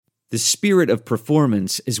The spirit of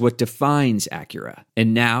performance is what defines Acura.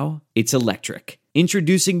 And now, it's electric.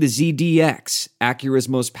 Introducing the ZDX, Acura's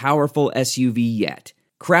most powerful SUV yet.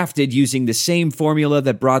 Crafted using the same formula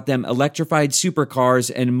that brought them electrified supercars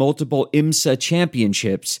and multiple IMSA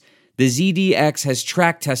championships, the ZDX has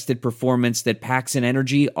track-tested performance that packs an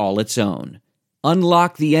energy all its own.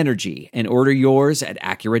 Unlock the energy and order yours at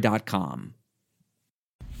Acura.com.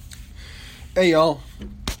 Hey y'all,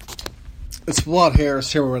 it's Vlad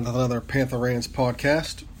Harris here with another Panther Rants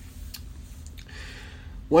podcast.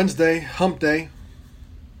 Wednesday, hump day.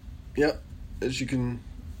 Yep, as you can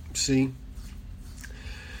see.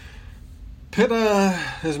 Pitt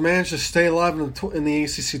has managed to stay alive in the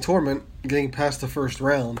ACC tournament, getting past the first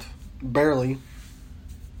round. Barely.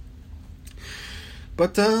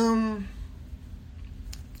 But, by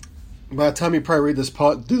the time you probably do this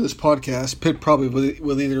podcast, Pitt probably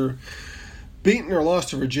will either beaten or lost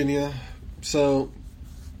to Virginia, so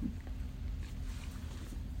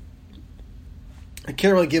I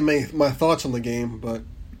can't really give my thoughts on the game, but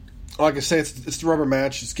like I say, it's the rubber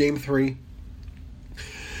match. It's game 3.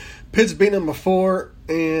 Pitt's beaten them before,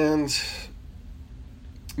 and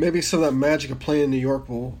maybe some of that magic of playing in New York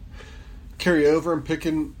will carry over and Pitt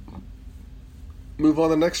can move on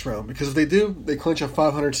to the next round, because if they do, they clinch a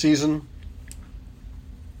 500 season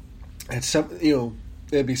at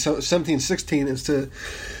it'd be 17-16 instead of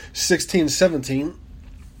 16-17.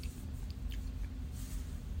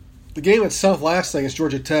 The game itself, last thing, is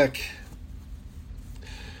Georgia Tech.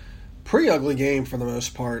 Pretty ugly game for the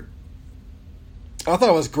most part. I thought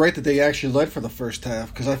it was great that they actually led for the first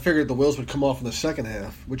half, because I figured the wheels would come off in the second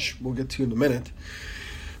half, which we'll get to in a minute.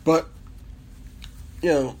 But,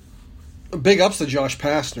 big ups to Josh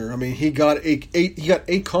Pastner. I mean, he got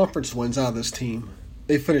eight conference wins out of this team.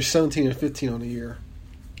 They finished 17-15 on the year.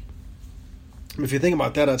 If you think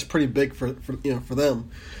about that, that's pretty big for them,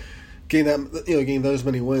 getting those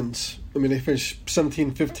many wins. I mean, they finished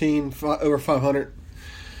 17-15, over 500.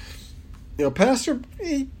 Pastor,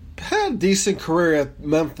 he had a decent career at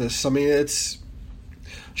Memphis. I mean,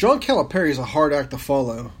 John Calipari is a hard act to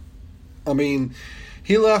follow. I mean,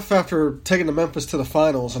 he left after taking the Memphis to the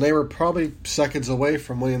finals, and they were probably seconds away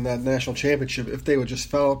from winning that national championship if they would just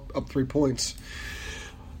foul up 3 points.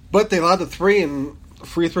 But they allowed the 3, and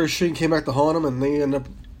free throw shooting came back to haunt them, and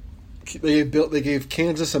they gave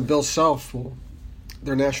Kansas and Bill Self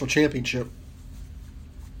their national championship.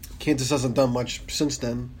 Kansas hasn't done much since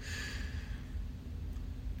then.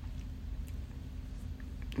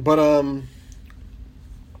 But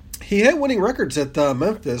he had winning records at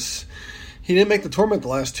Memphis. He didn't make the tournament the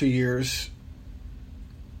last 2 years.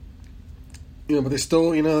 But they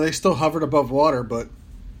still hovered above water, but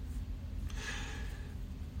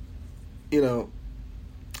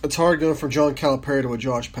it's hard going from John Calipari to a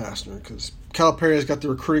Josh Pastner, because Calipari's got the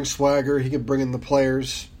recruiting swagger. He can bring in the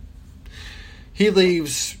players. He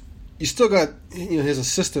leaves. You still got his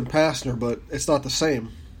assistant Pastner, but it's not the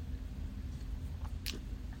same.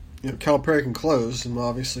 Calipari can close, and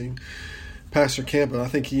obviously Pastner can't. But I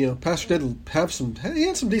think Pastner did have he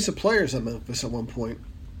had some decent players at Memphis at one point.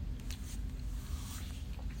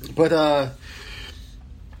 But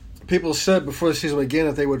people said before the season began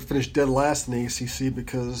that they would finish dead last in the ACC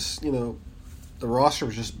because, the roster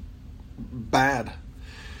was just bad.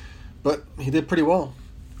 But he did pretty well.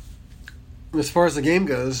 And as far as the game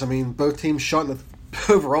goes, I mean, both teams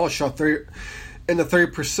overall shot 30 in the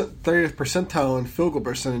 30th percentile in field goal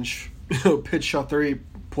percentage. Pitt shot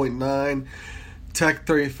 30.9, Tech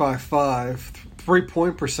 35.5.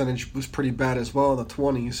 3-point percentage was pretty bad as well in the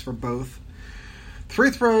 20s for both. Free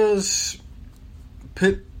throws,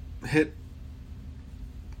 Pitt hit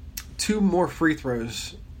 2 more free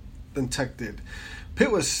throws than Tech did.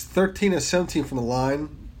 Pitt was 13-17 from the line.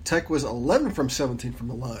 Tech was 11 from 17 from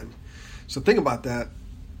the line. So think about that.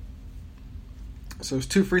 So those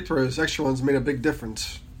 2 free throws, extra ones, made a big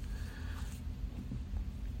difference.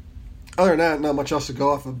 Other than that, not much else to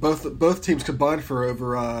go off of. Both teams combined for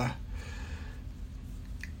over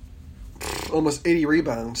almost 80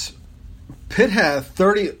 rebounds. Pitt had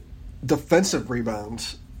 30 defensive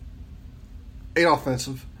rebounds. 8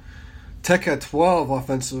 offensive. Tech had 12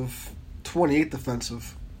 offensive, 28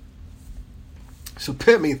 defensive. So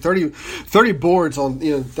Pitt made 30 boards on,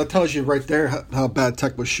 that tells you right there how bad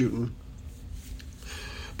Tech was shooting.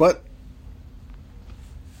 But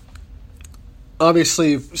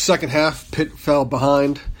obviously, second half, Pitt fell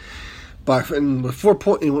behind with 4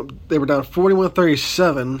 points. They were down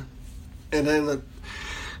 41-37, and then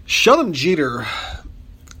Sheldon Jeter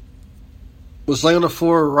was laying on the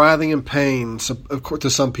floor, writhing in pain, to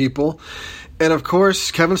some people, and of course,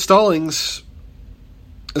 Kevin Stallings,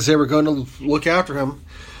 as they were going to look after him,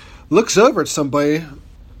 looks over at somebody,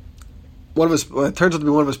 it turns out to be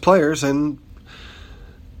one of his players, and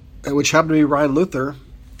which happened to be Ryan Luther,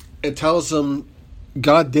 and tells him,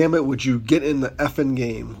 "God damn it, would you get in the effing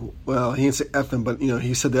game?" Well, he didn't say effing, but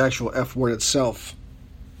he said the actual F word itself.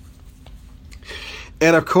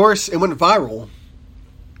 And of course, it went viral,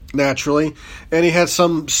 naturally. And he had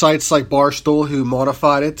some sites like Barstool who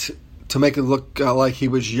modified it to make it look like he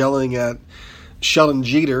was yelling at Sheldon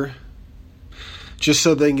Jeter, just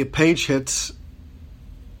so they can get page hits,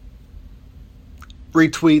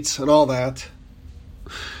 retweets, and all that.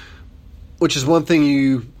 Which is one thing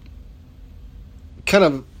you kind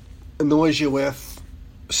of annoys you with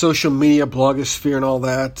social media, blogosphere, and all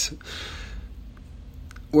that,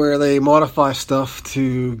 where they modify stuff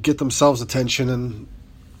to get themselves attention, and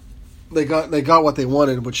they got what they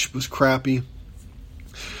wanted, which was crappy.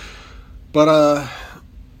 But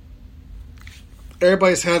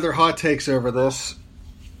everybody's had their hot takes over this.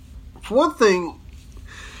 For one thing,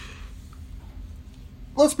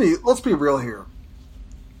 let's be real here.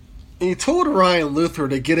 He told Ryan Luther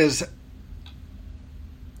to get his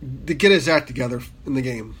act together in the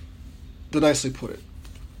game, to nicely put it.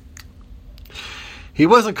 He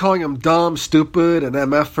wasn't calling him dumb, stupid, and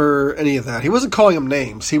MF or any of that. He wasn't calling him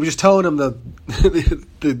names. He was just telling him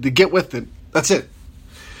to get with it. That's it.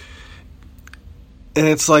 And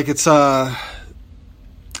it's like and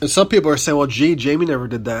some people are saying, well, gee, Jamie never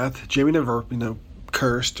did that. Jamie never,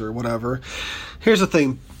 cursed or whatever. Here's the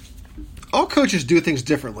thing. All coaches do things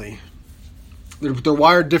differently. They're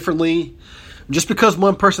wired differently. Just because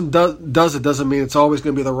one person does it doesn't mean it's always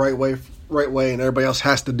going to be the right way, and everybody else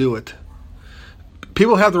has to do it.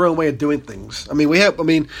 People have their own way of doing things. I mean,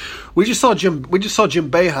 we just saw Jim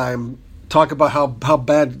Boeheim talk about how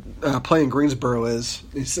bad playing Greensboro is.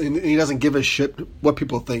 He doesn't give a shit what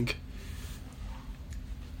people think.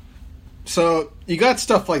 So you got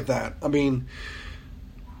stuff like that. I mean,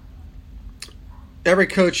 every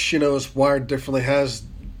coach, is wired differently.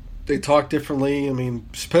 They talk differently. I mean,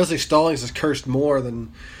 supposedly Stallings has cursed more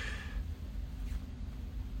than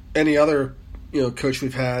any other, coach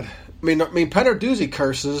we've had. I mean, Penarduzzi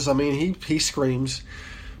curses. I mean, he screams,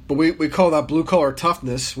 but we call that blue collar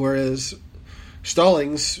toughness. Whereas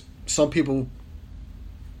Stallings, some people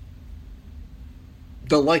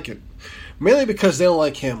don't like it, mainly because they don't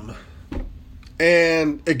like him,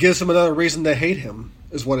 and it gives them another reason to hate him.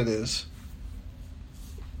 Is what it is.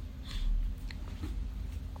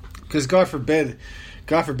 Because God forbid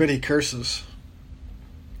he curses.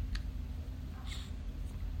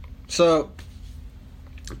 So,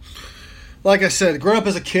 like I said, growing up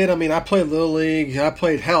as a kid, I mean, I played Little League. I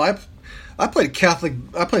played I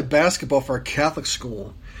played basketball for a Catholic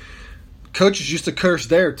school. Coaches used to curse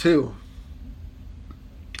there too.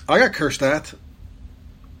 I got cursed at.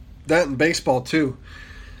 That in baseball too.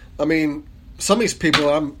 I mean, some of these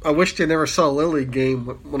people, I wish they never saw a Little League game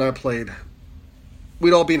when I played.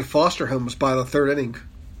 We'd all be in foster homes by the third inning.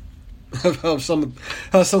 Of how some of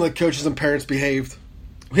the coaches and parents behaved.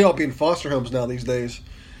 We all be in foster homes now these days.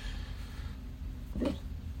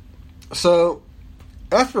 So,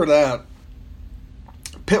 after that,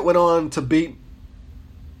 Pitt went on to beat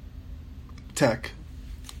Tech.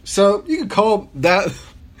 So, you could call that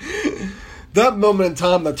moment in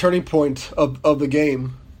time the turning point of the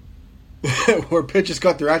game where Pitt just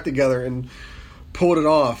got their act together and pulled it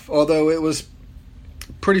off. Although it was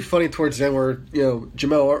pretty funny towards the end where,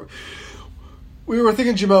 we were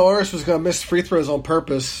thinking Jamel Artis was going to miss free throws on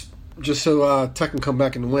purpose just so Tech can come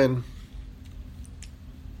back and win.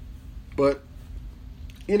 But,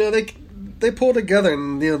 they pulled together,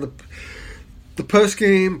 and, the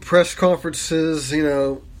post-game press conferences,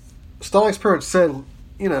 Stallings pretty much said,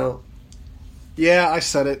 yeah, I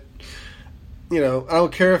said it. I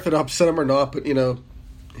don't care if it upset him or not, but,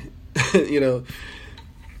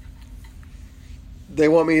 they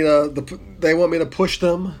want me to push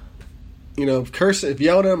them, curse if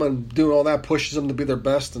yelling at them and doing all that pushes them to be their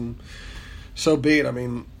best, and so be it. I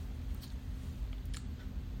mean,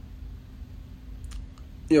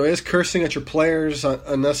 is cursing at your players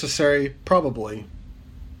unnecessary? Probably,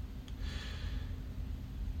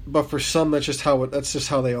 but for some, that's just how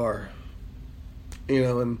they are,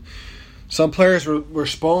 and some players will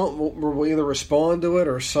either respond to it,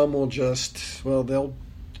 or some will just they'll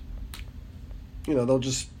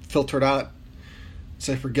just filter it out,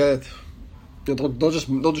 say forget it. They'll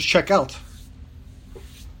just check out.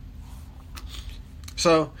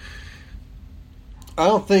 So I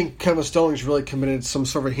don't think Kevin Stallings really committed some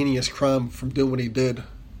sort of heinous crime from doing what he did,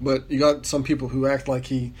 but you got some people who act like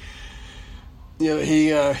he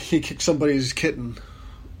kicked somebody's kitten.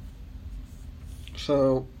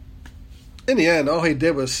 So in the end, all he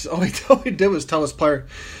did was tell his player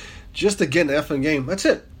just to get an effing game. That's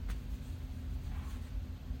it.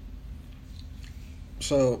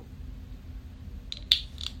 So,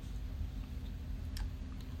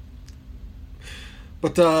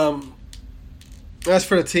 but as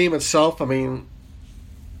for the team itself, I mean,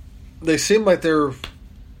 they seem like they're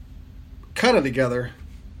kind of together.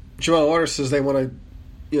 Jamal Waters says they want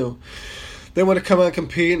to, they want to come out and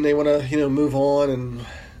compete, and they want to, move on. And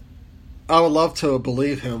I would love to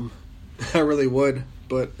believe him. I really would,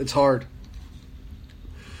 but it's hard.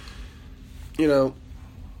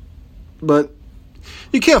 But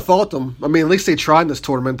you can't fault them. I mean, at least they tried in this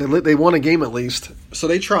tournament. They won a game at least, so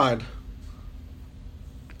they tried.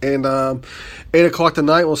 And 8 o'clock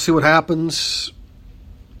tonight, we'll see what happens.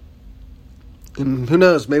 And who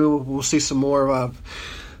knows? Maybe we'll see some more of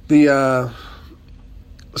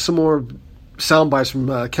some more sound bites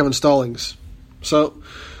from Kevin Stallings. So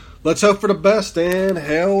let's hope for the best, and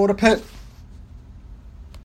hail to Pitt.